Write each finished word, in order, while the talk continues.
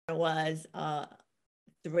was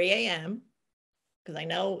 3 a.m. because I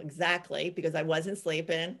know exactly because I wasn't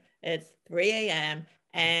sleeping. It's 3 a.m.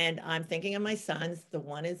 and I'm thinking of my sons. The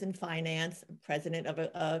one is in finance, president of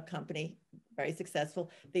a company, very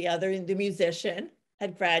successful. The other, the musician,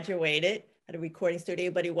 had graduated, had a recording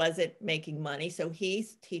studio, but he wasn't making money. So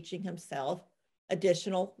he's teaching himself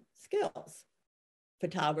additional skills,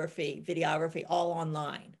 photography, videography, all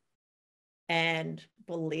online. And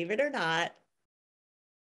believe it or not,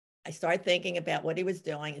 I started thinking about what he was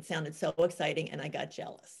doing. It sounded so exciting, and I got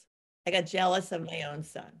jealous. I got jealous of my own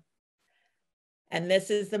son. And this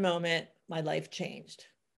is the moment my life changed.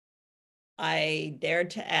 I dared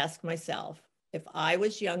to ask myself, if I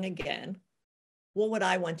was young again, what would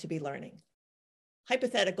I want to be learning?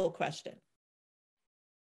 Hypothetical question.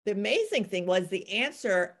 The amazing thing was the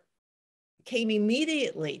answer came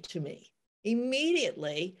immediately to me,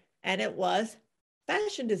 immediately, and it was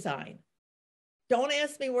fashion design. Don't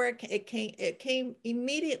ask me where it came. It came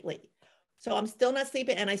immediately. So I'm still not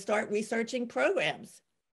sleeping, and I start researching programs,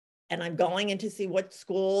 and I'm going in to see what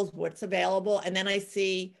schools, what's available, and then I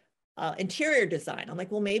see interior design. I'm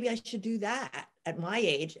like, well, maybe I should do that at my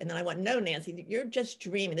age. And then I went, no, Nancy, you're just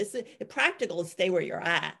dreaming. This is practical to stay where you're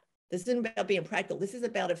at. This isn't about being practical. This is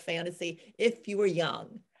about a fantasy if you were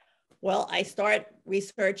young. Well, I start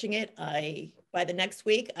researching it. By the next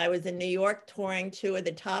week, I was in New York touring 2 of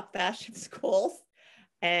the top fashion schools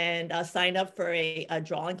and signed up for a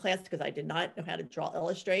drawing class because I did not know how to draw,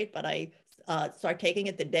 illustrate, but I started taking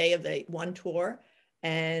it the day of the one tour.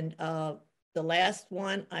 And the last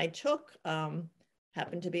one I took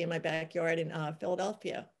happened to be in my backyard in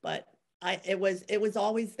Philadelphia, but it was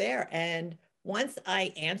always there. And once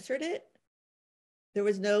I answered it, there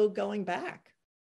was no going back.